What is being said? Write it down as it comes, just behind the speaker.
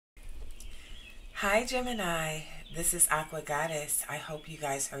Hi Gemini, this is Aqua Goddess. I hope you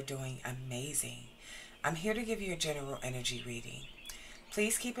guys are doing amazing. I'm here to give you a general energy reading.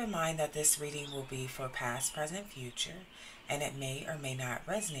 Please keep in mind that this reading will be for past, present, future, and it may or may not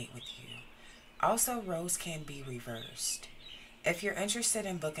resonate with you. Also, roles can be reversed. If you're interested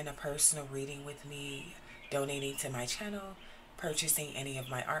in booking a personal reading with me, donating to my channel, purchasing any of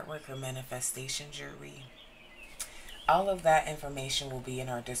my artwork or manifestation jewelry, all of that information will be in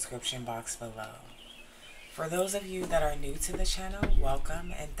our description box below. For those of you that are new to the channel,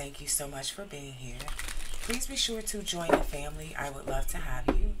 welcome and thank you so much for being here. Please be sure to join the family. I would love to have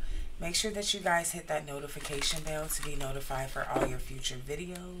you. Make sure that you guys hit that notification bell to be notified for all your future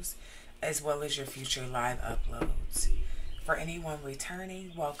videos, as well as your future live uploads. For anyone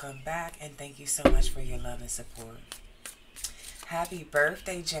returning, welcome back and thank you so much for your love and support. Happy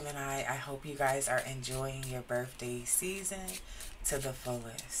birthday, Gemini. I hope you guys are enjoying your birthday season to the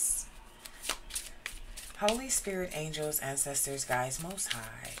fullest. Holy Spirit, angels, ancestors, guides most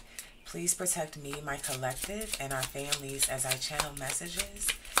high, please protect me, my collective, and our families as I channel messages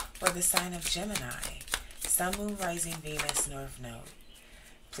for the sign of Gemini, Sun, Moon, Rising, Venus, North Node.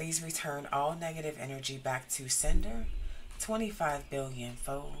 Please return all negative energy back to sender, 25 billion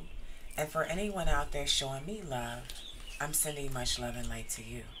fold. And for anyone out there showing me love, I'm sending much love and light to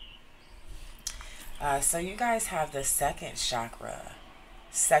you. So you guys have the second chakra,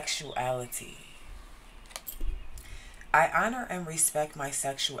 sexuality. I honor and respect my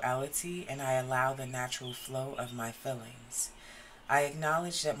sexuality and I allow the natural flow of my feelings. I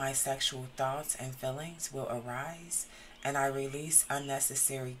acknowledge that my sexual thoughts and feelings will arise and I release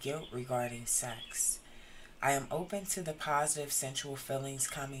unnecessary guilt regarding sex. I am open to the positive sensual feelings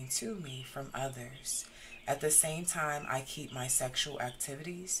coming to me from others. At the same time, I keep my sexual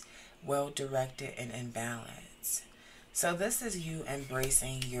activities well directed and in balance. So this is you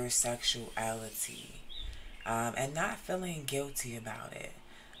embracing your sexuality. And not feeling guilty about it.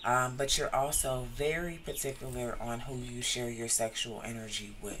 But you're also very particular on who you share your sexual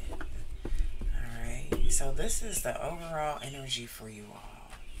energy with. Alright, so this is the overall energy for you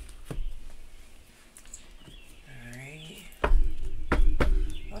all. Alright.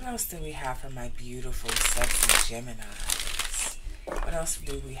 What else do we have for my beautiful, sexy Geminis? What else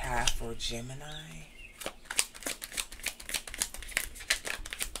do we have for Gemini?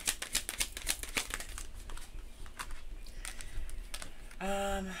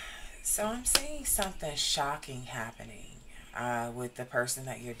 So I'm seeing something shocking happening with the person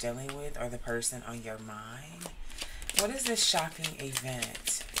that you're dealing with or the person on your mind. What is this shocking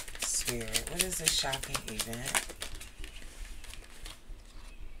event, Spirit? What is this shocking event?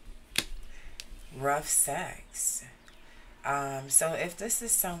 Rough sex. So if this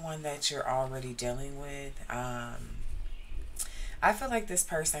is someone that you're already dealing with, I feel like this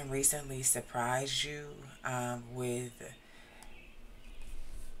person recently surprised you with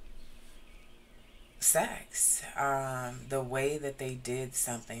sex. The way that they did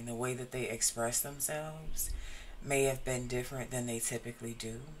something, the way that they expressed themselves may have been different than they typically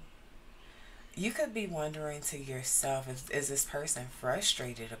do. You could be wondering to yourself, is this person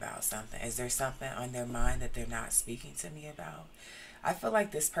frustrated about something? Is there something on their mind that they're not speaking to me about? I feel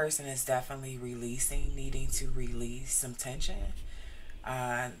like this person is definitely needing to release some tension.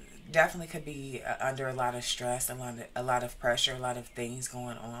 Definitely could be under a lot of stress, a lot of pressure, a lot of things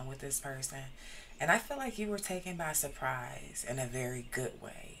going on with this person. And I feel like you were taken by surprise in a very good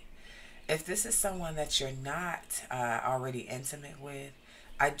way. If this is someone that you're not already intimate with,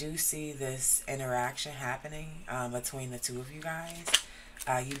 I do see this interaction happening between the two of you guys.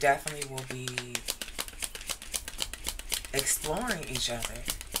 You definitely will be exploring each other.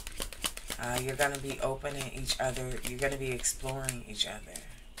 You're going to be opening each other. You're going to be exploring each other.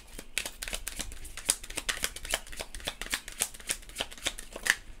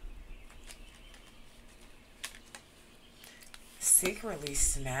 Secretly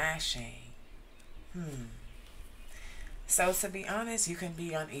smashing. So to be honest, you can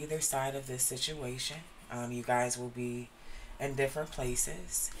be on either side of this situation. You guys will be in different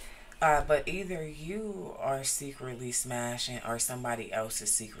places. But either you are secretly smashing or somebody else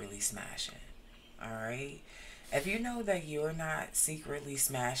is secretly smashing. Alright? If you know that you're not secretly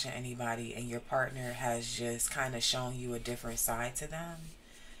smashing anybody and your partner has just kind of shown you a different side to them,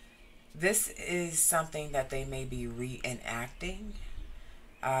 this is something that they may be reenacting.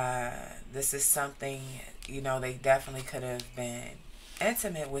 This is something, they definitely could have been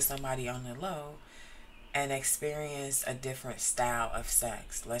intimate with somebody on the low and experienced a different style of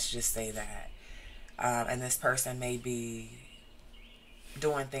sex. Let's just say that. And this person may be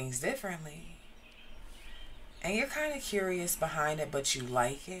doing things differently. And you're kind of curious behind it, but you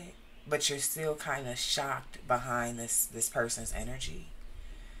like it. but you're still kind of shocked behind this person's energy.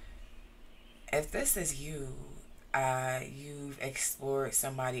 If this is you, you've explored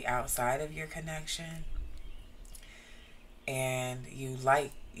somebody outside of your connection, and you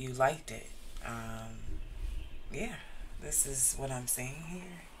liked it. Yeah, this is what I'm seeing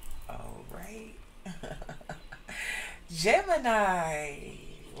here. All right. Gemini,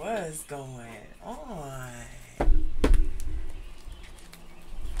 what's going on?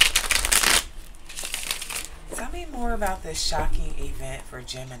 Tell me more about this shocking event for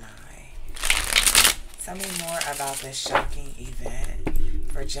Gemini. Tell me more about this shocking event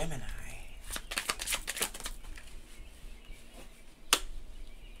for Gemini.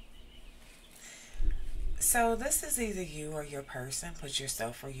 So this is either you or your person. Put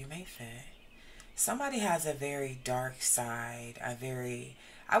yourself where you may fit. Somebody has a very dark side,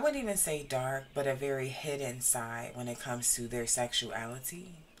 I wouldn't even say dark, but a very hidden side when it comes to their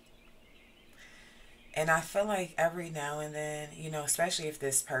sexuality. And I feel like every now and then, especially if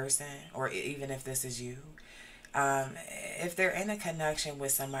this person, or even if this is you, um, if they're in a connection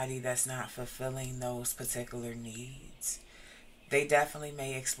with somebody that's not fulfilling those particular needs, they definitely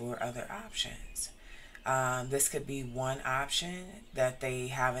may explore other options. This could be one option that they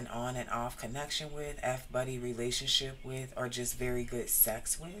have an on and off connection with, F-buddy relationship with, or just very good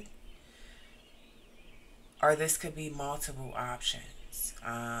sex with. Or this could be multiple options.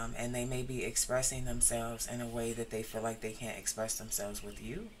 And they may be expressing themselves in a way that they feel like they can't express themselves with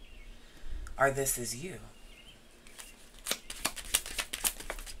you. Or this is you.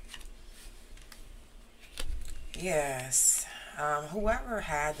 Yes. Whoever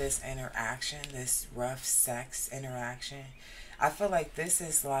had this interaction, this rough sex interaction, I feel like this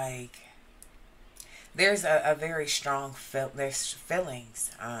is like there's a very strong there's feelings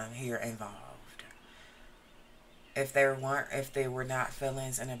here involved. If they were not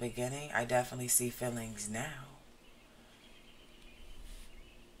feelings in the beginning, I definitely see feelings now,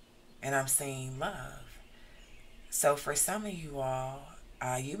 and I'm seeing love. So for some of you all,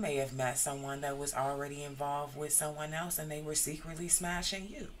 you may have met someone that was already involved with someone else, and they were secretly smashing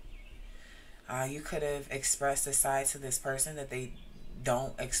you. You could have expressed a side to this person that they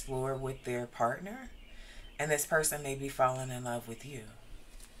don't explore with their partner, and this person may be falling in love with you.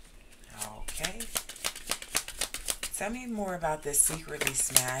 Okay. Tell me more about this secretly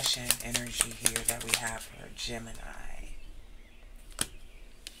smashing energy here that we have for Gemini.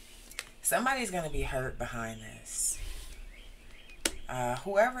 Somebody's going to be hurt behind this.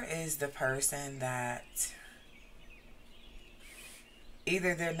 Whoever is the person that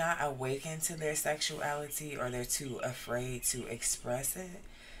either they're not awakened to their sexuality or they're too afraid to express it,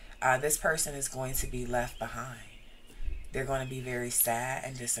 this person is going to be left behind. They're going to be very sad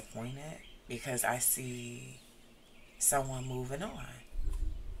and disappointed because I see someone moving on.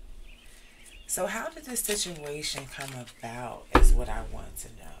 So how did this situation come about is what I want to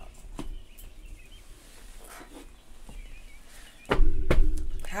know.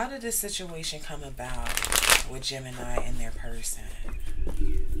 How did this situation come about with Gemini and their person?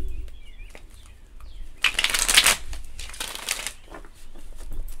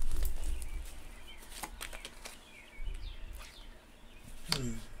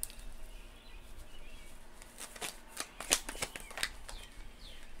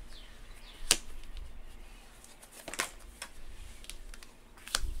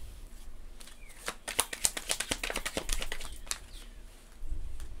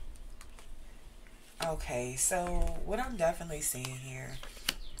 Okay, so what I'm definitely seeing here,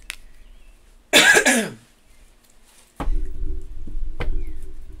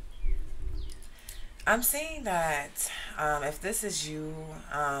 I'm seeing that if this is you,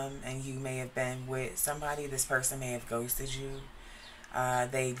 and you may have been with somebody, this person may have ghosted you.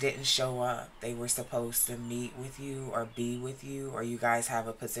 They didn't show up. They were supposed to meet with you or be with you, or you guys have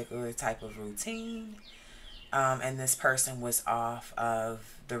a particular type of routine, and this person was off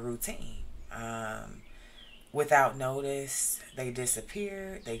of the routine. Without notice, they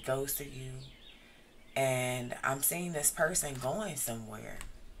disappeared, they ghosted you, and I'm seeing this person going somewhere.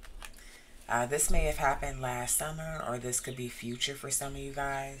 This may have happened last summer, or this could be future for some of you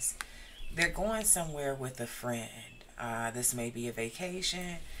guys. They're going somewhere with a friend. This may be a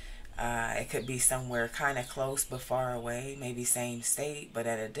vacation. It could be somewhere kind of close but far away, maybe same state but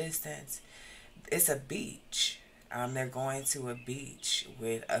at a distance. It's a beach. They're going to a beach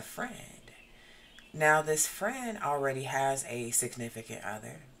with a friend. Now, this friend already has a significant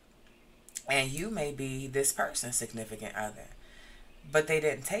other, and you may be this person's significant other, but they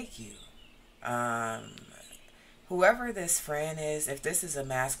didn't take you. Um, Whoever this friend is, if this is a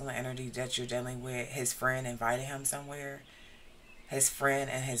masculine energy that you're dealing with, his friend invited him somewhere. his friend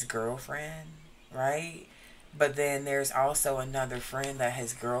and his girlfriend, right? But then there's also another friend that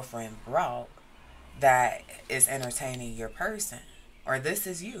his girlfriend brought that is entertaining your person. Or this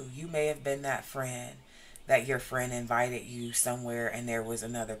is you. You may have been that friend that your friend invited you somewhere and there was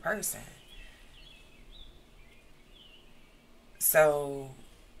another person. So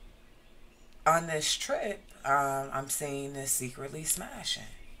on this trip, I'm seeing this secretly smashing.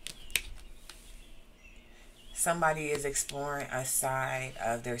 Somebody is exploring a side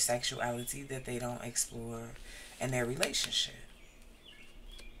of their sexuality that they don't explore in their relationship.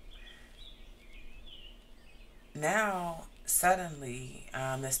 Now, suddenly,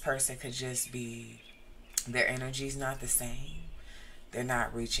 this person could just be, their energy's not the same. They're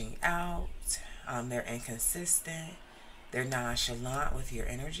not reaching out. They're inconsistent. They're nonchalant with your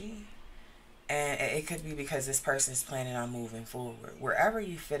energy. And it could be because this person is planning on moving forward. Wherever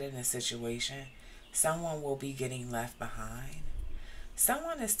you fit in a situation, someone will be getting left behind.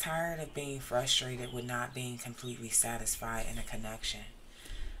 Someone is tired of being frustrated with not being completely satisfied in a connection.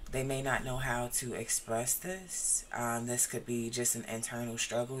 They may not know how to express this. This could be just an internal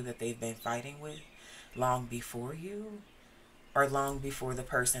struggle that they've been fighting with long before you, or long before the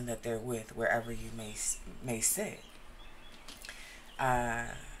person that they're with, wherever you may sit.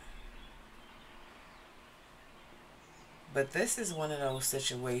 But this is one of those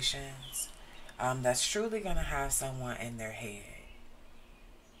situations that's truly going to have someone in their head.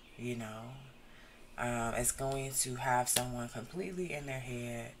 You know, it's going to have someone completely in their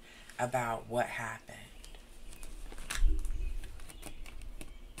head about what happened.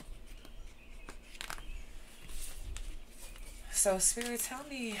 So, Spirit, tell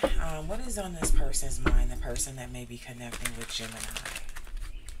me what is on this person's mind, the person that may be connecting with Gemini.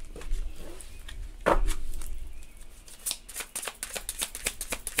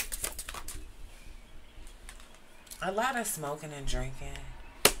 A lot of smoking and drinking.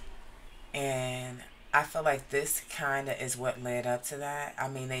 And I feel like this kind of is what led up to that. I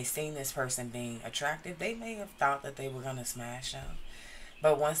mean, they seen this person being attractive. They may have thought that they were going to smash them.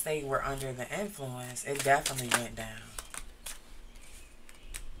 But once they were under the influence, it definitely went down.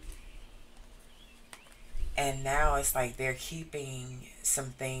 And now it's like they're keeping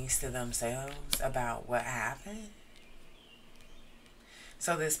some things to themselves about what happened.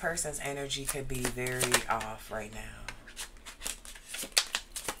 So this person's energy could be very off right now.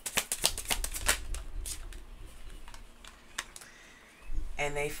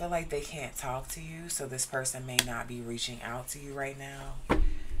 And they feel like they can't talk to you, so this person may not be reaching out to you right now.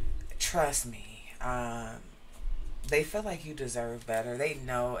 Trust me. They feel like you deserve better. They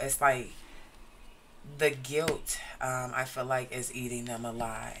know. It's like the guilt, I feel like, is eating them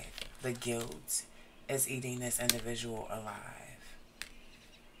alive. The guilt is eating this individual alive.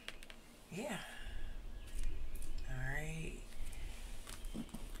 Yeah. Alright.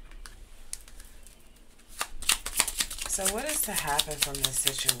 So what is to happen from this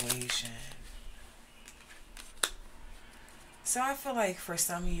situation? So I feel like for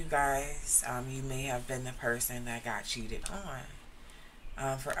some of you guys, you may have been the person that got cheated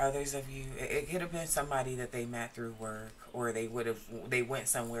on. For others of you, it could have been somebody that they met through work, or they went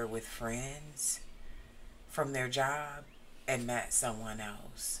somewhere with friends from their job and met someone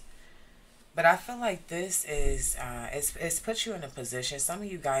else. But I feel like this is, it's put you in a position. Some of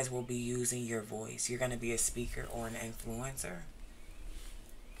you guys will be using your voice. You're going to be a speaker or an influencer.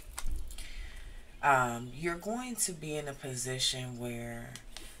 You're going to be in a position where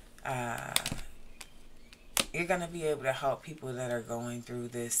you're going to be able to help people that are going through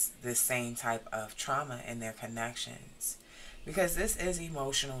this same type of trauma in their connections. Because this is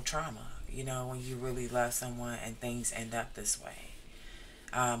emotional trauma, you know, when you really love someone and things end up this way.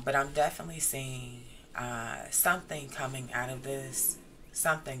 But I'm definitely seeing something coming out of this,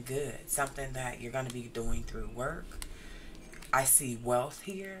 something good, something that you're going to be doing through work. I see wealth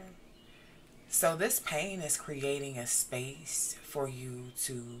here. So this pain is creating a space for you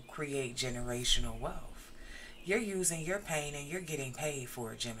to create generational wealth. You're using your pain and you're getting paid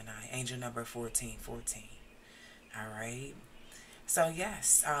for it, Gemini. Angel number 1414. All right. So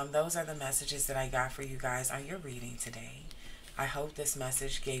yes, those are the messages that I got for you guys on your reading today. I hope this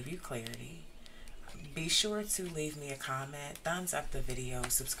message gave you clarity. Be sure to leave me a comment, thumbs up the video,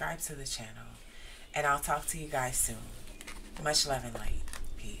 subscribe to the channel, and I'll talk to you guys soon. Much love and light.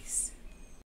 Peace.